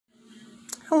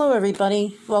Hello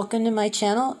everybody, welcome to my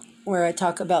channel where I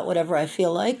talk about whatever I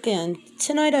feel like, and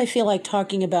tonight I feel like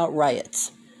talking about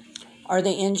riots. Are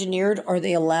they engineered? Are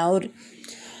they allowed?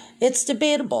 It's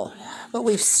debatable, but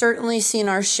we've certainly seen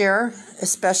our share,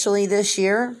 especially this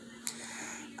year.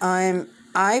 I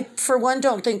for one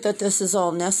don't think that this is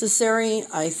all necessary.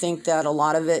 I think that a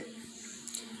lot of it,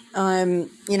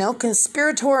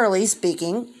 conspiratorially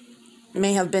speaking,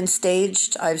 may have been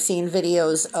staged. I've seen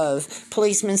videos of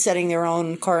policemen setting their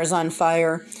own cars on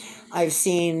fire. I've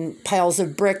seen piles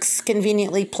of bricks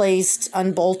conveniently placed,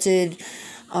 unbolted,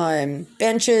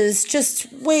 benches, just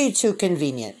way too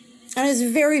convenient. And it's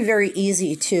very, very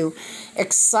easy to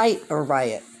excite a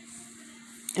riot.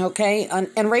 Okay?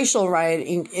 And racial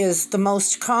rioting is the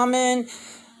most common,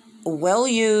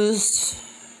 well-used,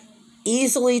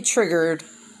 easily triggered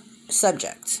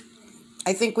subject.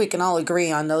 I think we can all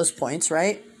agree on those points,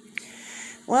 right?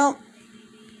 Well,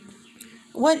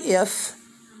 what if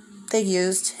they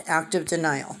used active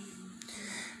denial?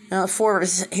 Now,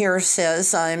 Forbes here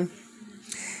says,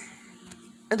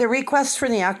 the request for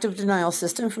the active denial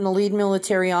system from the lead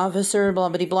military officer, blah,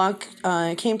 blah, blah,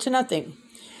 came to nothing.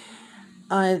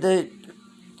 The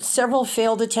several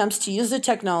failed attempts to use the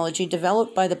technology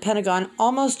developed by the Pentagon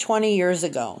almost 20 years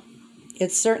ago.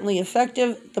 It's certainly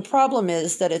effective. The problem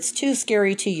is that it's too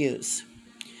scary to use.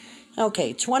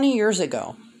 Okay, 20 years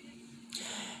ago,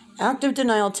 active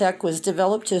denial tech was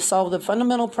developed to solve the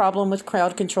fundamental problem with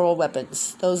crowd control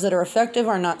weapons. Those that are effective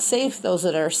are not safe. Those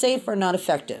that are safe are not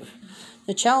effective.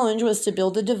 The challenge was to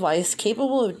build a device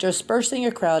capable of dispersing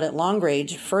a crowd at long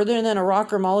range further than a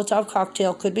rock or Molotov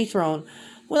cocktail could be thrown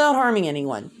without harming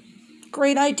anyone.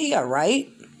 Great idea, right?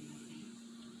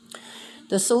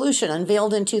 The solution,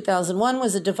 unveiled in 2001,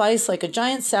 was a device like a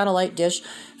giant satellite dish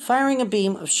firing a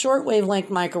beam of short wavelength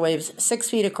microwaves 6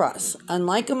 feet across.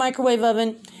 Unlike a microwave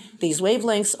oven, these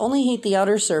wavelengths only heat the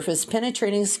outer surface,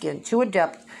 penetrating skin to a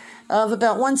depth of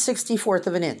about 1/64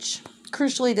 of an inch.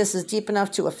 Crucially, this is deep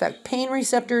enough to affect pain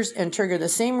receptors and trigger the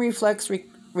same reflex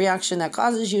reaction that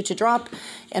causes you to drop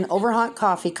an overhot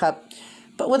coffee cup,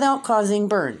 but without causing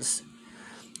burns.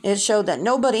 It showed that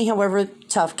nobody, however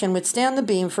tough, can withstand the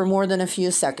beam for more than a few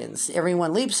seconds.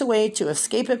 Everyone leaps away to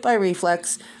escape it by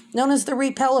reflex, known as the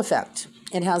repel effect.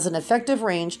 It has an effective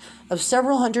range of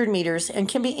several hundred meters and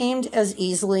can be aimed as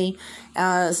easily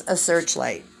as a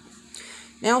searchlight.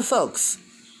 Now, folks,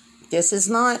 this is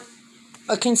not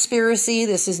a conspiracy.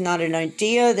 This is not an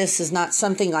idea. This is not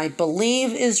something I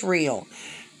believe is real.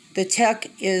 The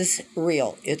tech is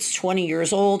real. It's 20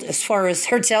 years old as far as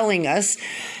they're telling us.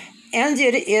 And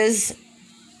it is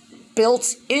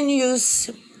built in use,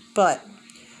 but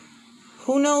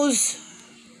who knows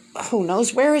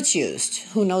where it's used?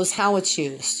 Who knows how it's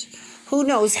used? Who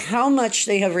knows how much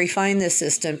they have refined this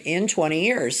system in 20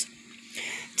 years?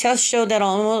 Tests showed that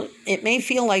although it may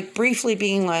feel like briefly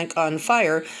being like on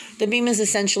fire, the beam is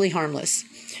essentially harmless.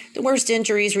 The worst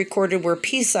injuries recorded were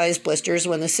pea-sized blisters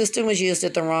when the system was used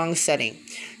at the wrong setting.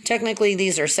 Technically,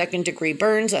 these are second-degree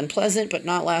burns, unpleasant but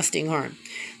not lasting harm.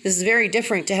 This is very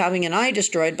different to having an eye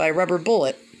destroyed by a rubber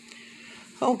bullet.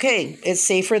 Okay, it's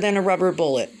safer than a rubber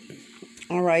bullet.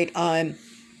 All right,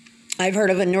 I've heard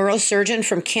of a neurosurgeon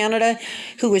from Canada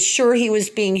who was sure he was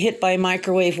being hit by a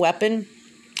microwave weapon,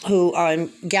 who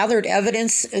gathered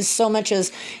evidence as so much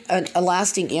as a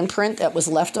lasting imprint that was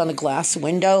left on a glass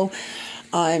window.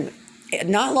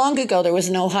 Not long ago, there was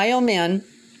an Ohio man,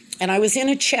 and I was in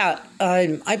a chat,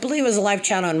 I believe it was a live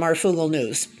chat on Marfoogle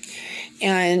News,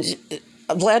 and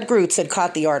Vlad Grutz had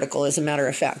caught the article, as a matter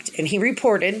of fact, and he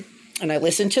reported, and I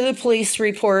listened to the police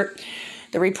report.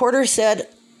 The reporter said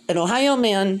an Ohio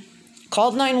man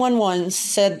called 911,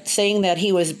 saying that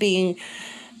he was being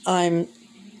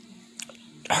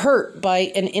hurt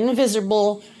by an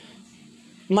invisible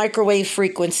microwave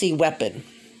frequency weapon.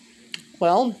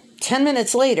 Well, 10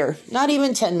 minutes later, not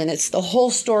even 10 minutes, the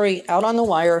whole story out on the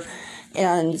wire,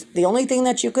 and the only thing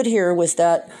that you could hear was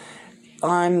that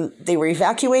they were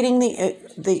evacuating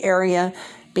the area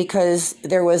because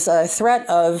there was a threat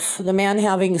of the man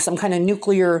having some kind of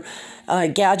nuclear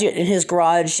gadget in his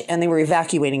garage, and they were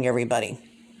evacuating everybody.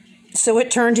 So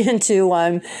it turned into,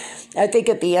 I think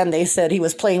at the end they said he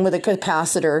was playing with a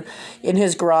capacitor in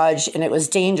his garage, and it was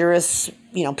dangerous,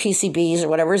 PCBs or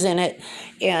whatever's in it,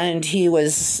 and he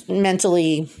was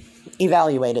mentally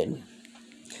evaluated.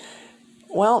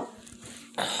 Well,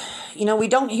 we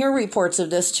don't hear reports of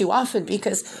this too often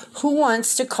because who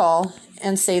wants to call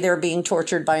and say they're being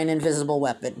tortured by an invisible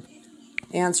weapon?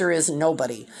 The answer is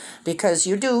nobody, because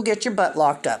you do get your butt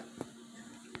locked up.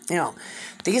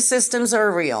 These systems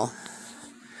are real.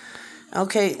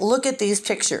 Okay, look at these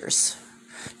pictures.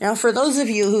 Now, for those of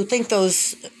you who think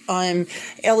those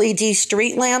LED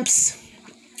street lamps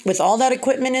with all that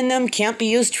equipment in them can't be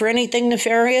used for anything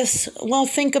nefarious, well,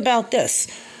 think about this.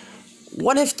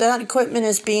 What if that equipment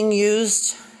is being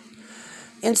used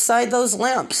inside those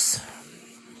lamps?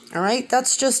 All right,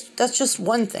 that's just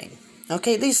one thing.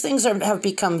 Okay, these things have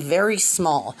become very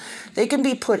small. They can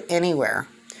be put anywhere.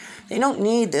 They don't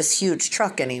need this huge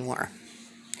truck anymore.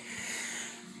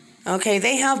 Okay,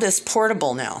 they have this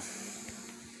portable now.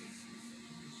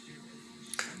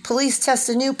 Police test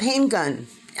a new pain gun,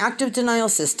 active denial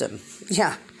system.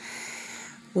 Yeah.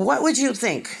 What would you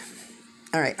think?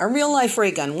 All right, a real-life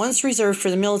ray gun, once reserved for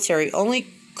the military, only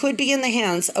could be in the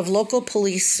hands of local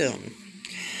police soon.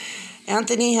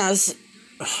 Anthony has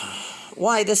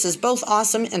why this is both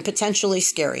awesome and potentially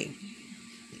scary.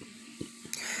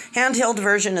 Handheld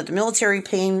version of the military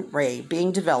pain ray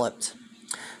being developed.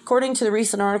 According to the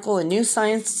recent article in New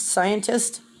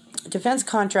Scientist, defense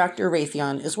contractor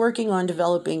Raytheon is working on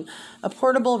developing a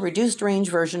portable, reduced-range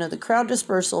version of the crowd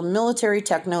dispersal military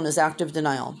tech known as active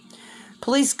denial.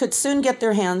 Police could soon get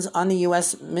their hands on the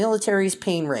U.S. military's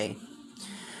pain ray.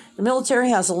 The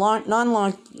military has a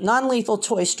non-lethal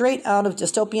toy straight out of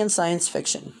dystopian science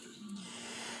fiction.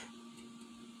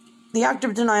 The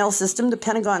active denial system, the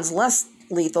Pentagon's less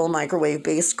lethal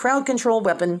microwave-based crowd control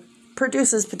weapon,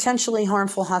 produces potentially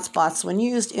harmful hotspots when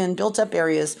used in built-up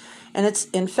areas, and its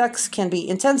effects can be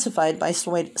intensified by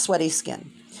sweaty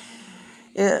skin.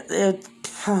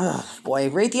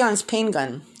 Raytheon's pain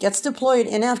gun gets deployed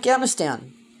in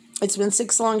Afghanistan. It's been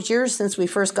 6 long years since we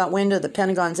first got wind of the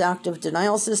Pentagon's active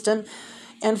denial system,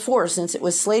 and 4 since it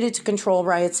was slated to control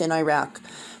riots in Iraq.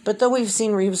 But though we've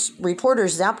seen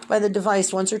reporters zapped by the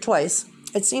device once or twice,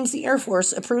 it seems the Air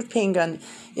Force approved pain gun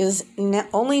is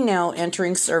only now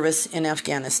entering service in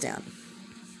Afghanistan.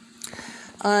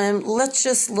 Let's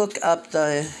just look up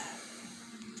the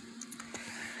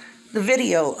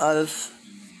video of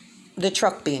the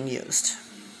truck being used.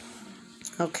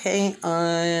 Okay,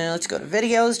 let's go to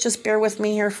videos. Just bear with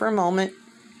me here for a moment.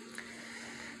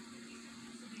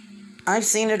 I've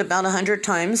seen it about 100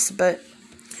 times, but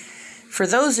for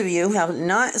those of you who have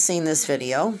not seen this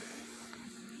video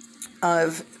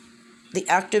of the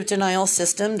active denial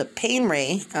system, the pain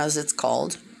ray, as it's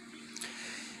called,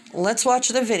 let's watch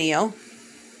the video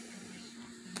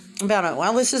about it.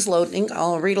 While this is loading,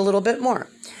 I'll read a little bit more.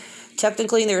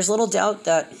 Technically, there's little doubt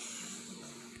that...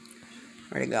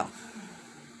 Where'd it go?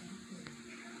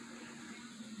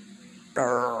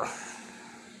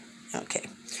 Okay.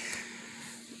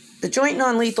 The Joint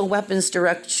Non-Lethal Weapons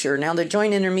Director, now the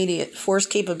Joint Intermediate Force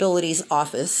Capabilities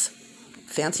Office,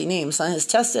 fancy names, has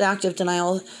tested active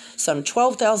denial some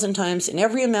 12,000 times in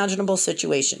every imaginable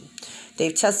situation.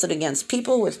 They've tested against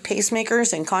people with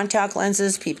pacemakers and contact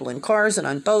lenses, people in cars and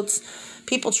on boats,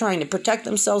 people trying to protect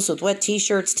themselves with wet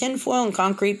t-shirts, tinfoil, and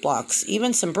concrete blocks,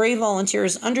 even some brave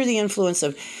volunteers under the influence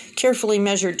of carefully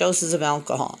measured doses of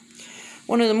alcohol.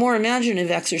 One of the more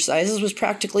imaginative exercises was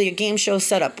practically a game show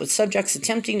setup, with subjects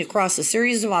attempting to cross a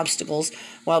series of obstacles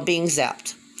while being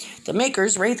zapped. The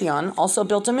makers, Raytheon, also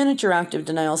built a miniature active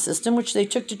denial system which they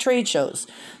took to trade shows,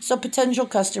 so potential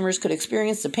customers could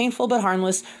experience the painful but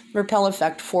harmless repel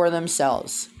effect for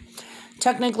themselves.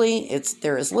 Technically,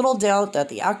 there is little doubt that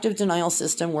the active denial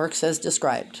system works as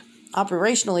described.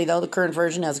 Operationally, though, the current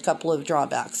version has a couple of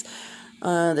drawbacks.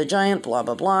 The giant blah,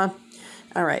 blah, blah.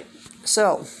 All right,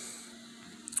 so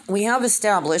we have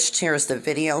established, here's the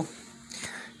video,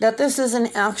 that this is an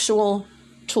actual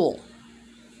tool.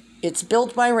 It's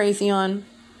built by Raytheon,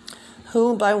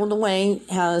 who, by the way,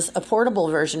 has a portable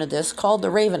version of this called the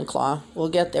Ravenclaw. We'll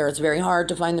get there. It's very hard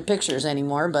to find the pictures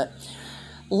anymore, but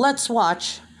let's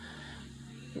watch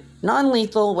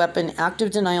non-lethal weapon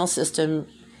active denial system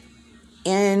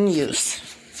in use.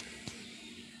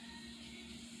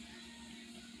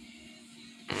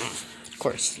 Of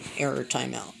course, error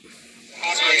timeout.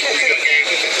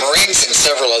 Marines and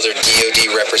several other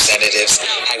DoD representatives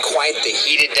had quite the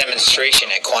heated demonstration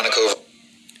at Quantico,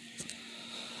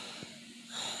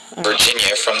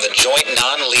 Virginia, from the Joint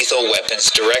Non-Lethal Weapons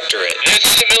Directorate. This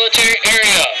is a military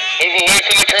area. Move away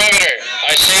from the perimeter.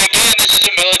 I say again, this is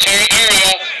a military area.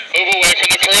 Move away from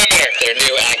the perimeter. Their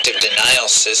new active denial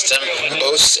system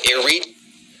boasts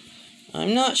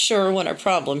I'm not sure what our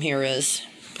problem here is,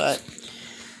 but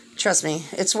trust me,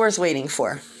 it's worth waiting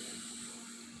for.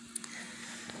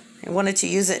 I wanted to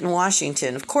use it in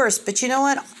Washington, of course, but you know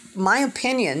what? My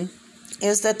opinion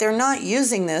is that they're not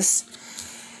using this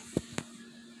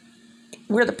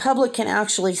where the public can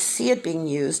actually see it being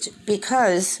used,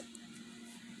 because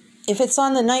if it's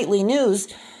on the nightly news,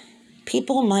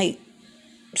 people might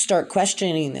start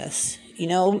questioning this. You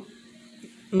know,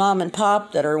 mom and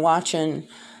pop that are watching,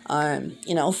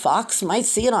 Fox, might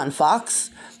see it on Fox.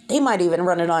 They might even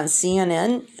run it on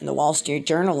CNN and the Wall Street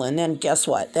Journal, and then guess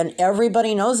what? Then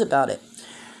everybody knows about it.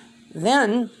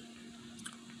 Then,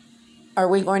 are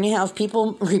we going to have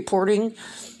people reporting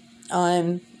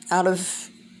out of,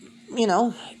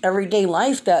 everyday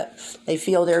life that they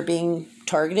feel they're being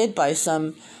targeted by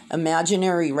some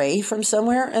imaginary ray from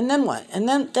somewhere? And then what? And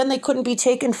then they couldn't be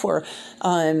taken for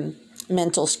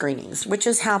mental screenings, which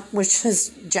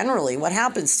is generally what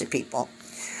happens to people.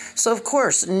 So, of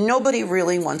course, nobody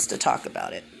really wants to talk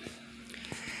about it.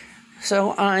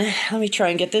 So, let me try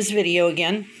and get this video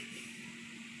again.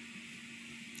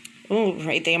 Oh,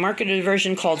 right, they marketed a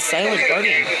version called Silent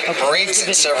Guardian. Okay, Marines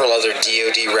and several other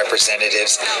DoD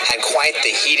representatives had quite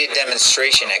the heated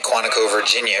demonstration at Quantico,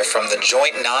 Virginia from the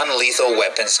Joint Non-Lethal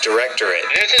Weapons Directorate.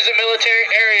 This is a military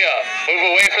area.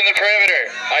 Move away from the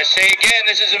perimeter. I say again,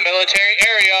 this is a military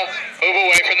area. Move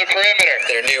away from the perimeter.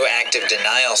 Their new active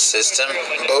denial system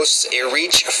boasts a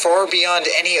reach far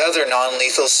beyond any other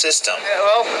non-lethal system.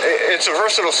 Well, it's a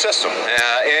versatile system,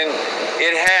 and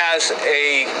it has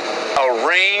a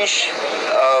range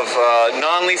of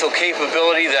non-lethal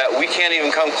capability that we can't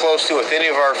even come close to with any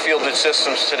of our fielded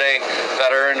systems today that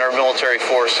are in our military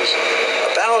forces.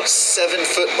 About 7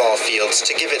 football fields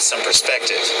to give it some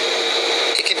perspective.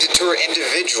 It can deter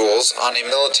individuals on a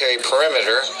military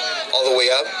perimeter all the way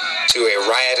up to a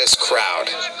riotous crowd,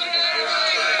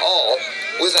 all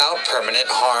without permanent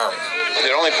harm.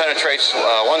 It only penetrates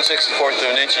 1/64 of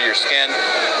an inch of your skin,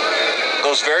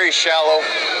 goes very shallow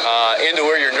into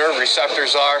where your nerve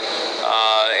receptors are,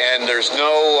 and there's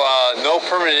no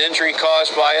permanent injury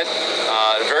caused by it.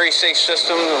 Very safe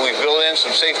system. We built in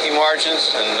some safety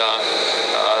margins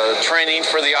and training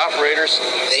for the operators.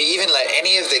 They even let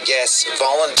any of the guests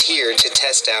volunteer to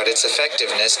test out its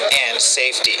effectiveness and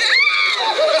safety,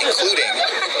 including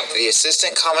the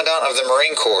Assistant Commandant of the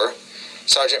Marine Corps,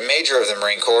 Sergeant Major of the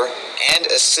Marine Corps, and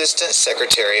Assistant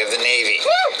Secretary of the Navy.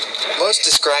 Most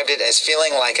described it as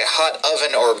feeling like a hot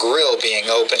oven or grill being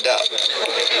opened up.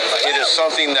 It is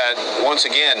something that, once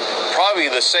again, probably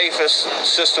the safest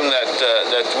system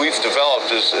that we've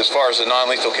developed as far as the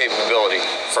non-lethal capability.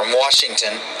 From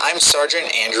Washington, I'm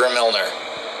Sergeant Andrew Milner.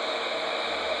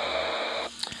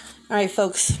 All right,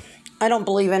 folks, I don't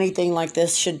believe anything like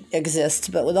this should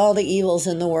exist, but with all the evils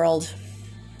in the world,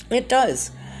 it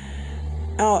does.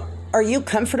 Now, are you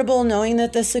comfortable knowing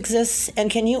that this exists? And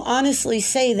can you honestly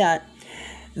say that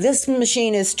this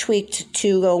machine is tweaked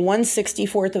to go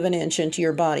 1/64 of an inch into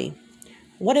your body?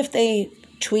 What if they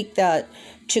tweak that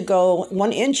to go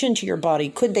 1 inch into your body?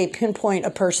 Could they pinpoint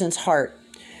a person's heart?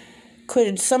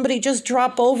 Could somebody just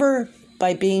drop over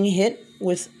by being hit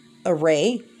with a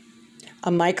ray,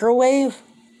 a microwave,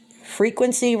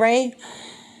 frequency ray?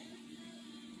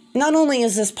 Not only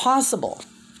is this possible,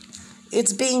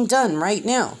 it's being done right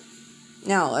now.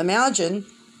 Now, imagine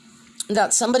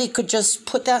that somebody could just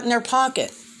put that in their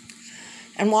pocket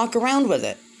and walk around with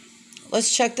it.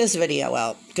 Let's check this video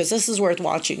out, because this is worth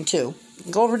watching too.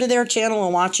 Go over to their channel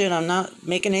and watch it. I'm not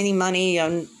making any money.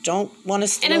 I don't want to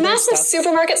steal In a massive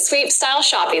supermarket sweep-style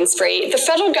shopping spree, the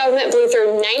federal government blew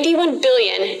through $91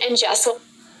 billion in just...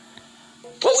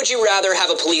 What would you rather have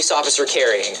a police officer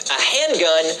carrying, a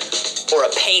handgun or a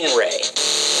pain ray?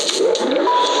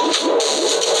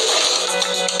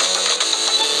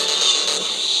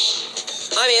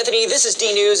 I'm Anthony, this is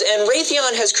D-News, and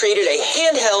Raytheon has created a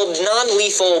handheld,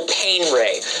 non-lethal pain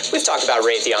ray. We've talked about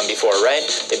Raytheon before, right?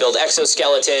 They build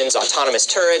exoskeletons, autonomous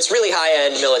turrets, really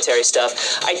high-end military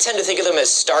stuff. I tend to think of them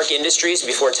as Stark Industries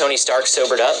before Tony Stark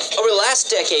sobered up. Over the last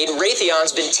decade,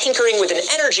 Raytheon's been tinkering with an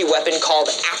energy weapon called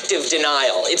active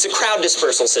denial. It's a crowd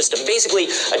dispersal system, basically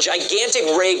a gigantic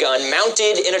ray gun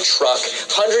mounted in a truck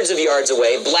hundreds of yards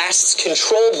away, blasts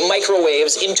controlled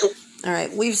microwaves into... All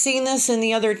right, we've seen this in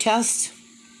the other test.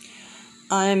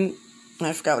 I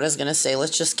forgot what I was going to say.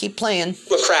 Let's just keep playing.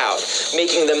 A crowd,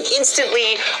 making them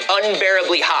instantly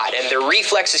unbearably hot, and their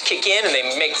reflexes kick in and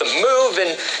they make them move,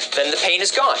 and then the pain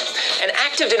is gone. An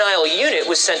active denial unit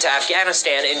was sent to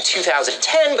Afghanistan in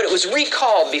 2010, but it was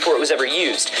recalled before it was ever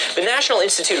used. The National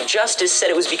Institute of Justice said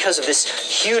it was because of this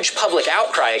huge public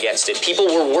outcry against it. People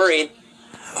were worried.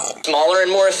 Smaller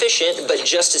and more efficient, but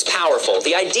just as powerful.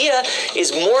 The idea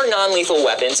is more non-lethal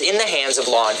weapons in the hands of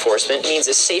law enforcement means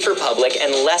a safer public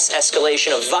and less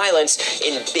escalation of violence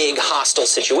in big hostile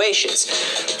situations.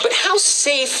 But how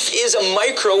safe is a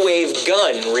microwave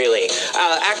gun, really?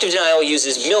 Active denial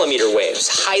uses millimeter waves,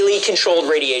 highly controlled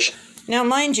radiation. Now,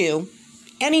 mind you,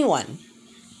 anyone,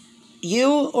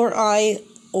 you or I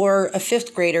or a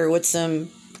fifth grader with some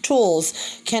tools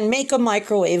can make a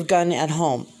microwave gun at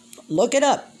home. Look it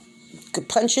up.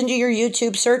 punch into your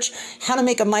YouTube search how to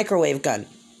make a microwave gun.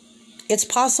 It's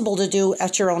possible to do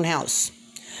at your own house.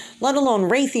 Let alone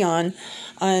Raytheon,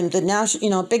 the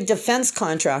national, big defense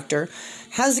contractor,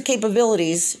 has the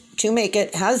capabilities to make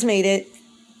it, has made it.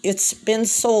 It's been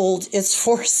sold. It's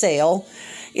for sale.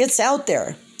 It's out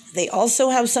there. They also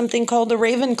have something called the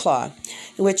Ravenclaw,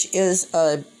 which is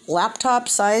a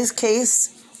laptop-sized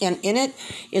case, and in it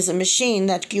is a machine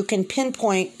that you can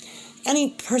pinpoint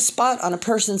any spot on a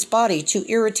person's body to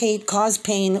irritate, cause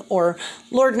pain, or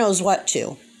Lord knows what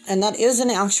to. And that is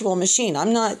an actual machine.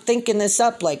 I'm not thinking this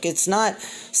up like it's not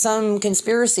some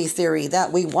conspiracy theory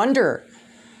that we wonder.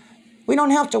 We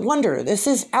don't have to wonder. This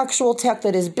is actual tech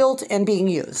that is built and being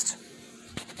used.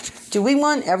 Do we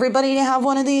want everybody to have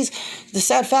one of these? The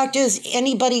sad fact is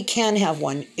anybody can have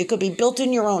one. It could be built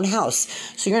in your own house.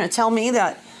 So you're going to tell me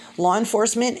that law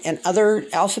enforcement and other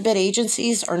alphabet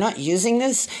agencies are not using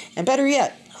this? And better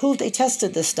yet, who have they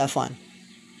tested this stuff on?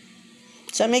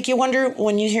 Does that make you wonder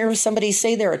when you hear somebody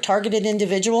say they're a targeted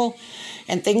individual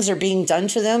and things are being done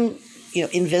to them,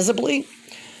 invisibly?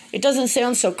 It doesn't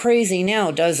sound so crazy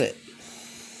now, does it?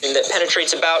 That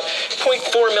penetrates about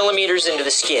 0.4 millimeters into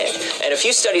the skin. And a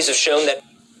few studies have shown that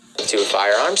to a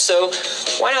firearm, so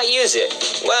why not use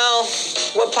it? Well,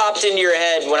 what popped into your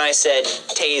head when I said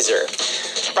taser?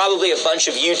 Probably a bunch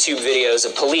of YouTube videos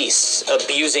of police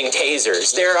abusing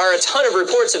tasers. There are a ton of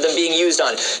reports of them being used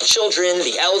on children,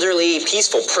 the elderly,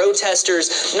 peaceful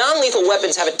protesters. Non-lethal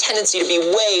weapons have a tendency to be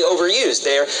way overused.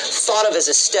 They're thought of as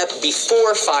a step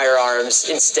before firearms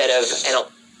instead of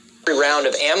every round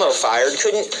of ammo fired.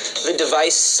 Couldn't the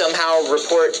device somehow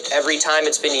report every time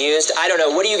it's been used? I don't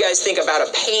know. What do you guys think about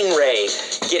a pain ray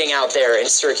getting out there in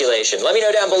circulation? Let me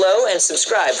know down below and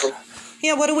subscribe.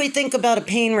 Yeah, what do we think about a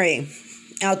pain ray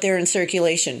out there in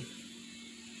circulation?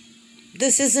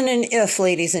 This isn't an if,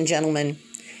 ladies and gentlemen.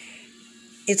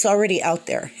 It's already out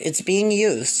there. It's being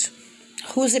used.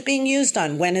 Who is it being used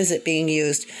on? When is it being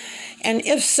used? And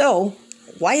if so,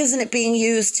 why isn't it being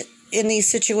used in these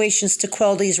situations to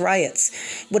quell these riots?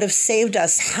 Would have saved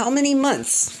us how many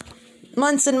months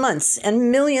and months,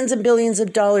 and millions and billions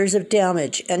of dollars of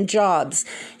damage and jobs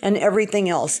and everything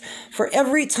else. For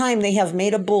every time they have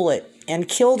made a bullet and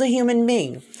killed a human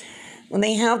being, when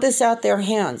they have this out their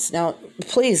hands. Now,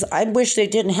 please, I wish they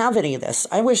didn't have any of this.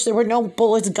 I wish there were no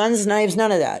bullets, guns, knives,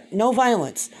 none of that. No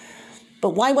violence.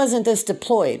 But why wasn't this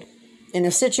deployed in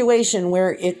a situation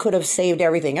where it could have saved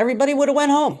everything? Everybody would have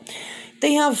went home.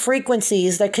 They have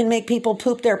frequencies that can make people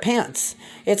poop their pants.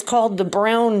 It's called the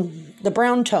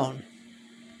brown tone.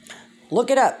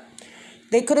 Look it up.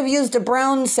 They could have used a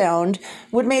brown sound,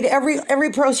 would made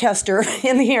every protester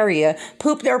in the area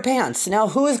poop their pants. Now,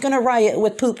 who is going to riot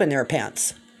with poop in their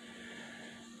pants?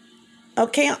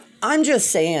 Okay, I'm just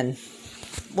saying.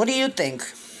 What do you think?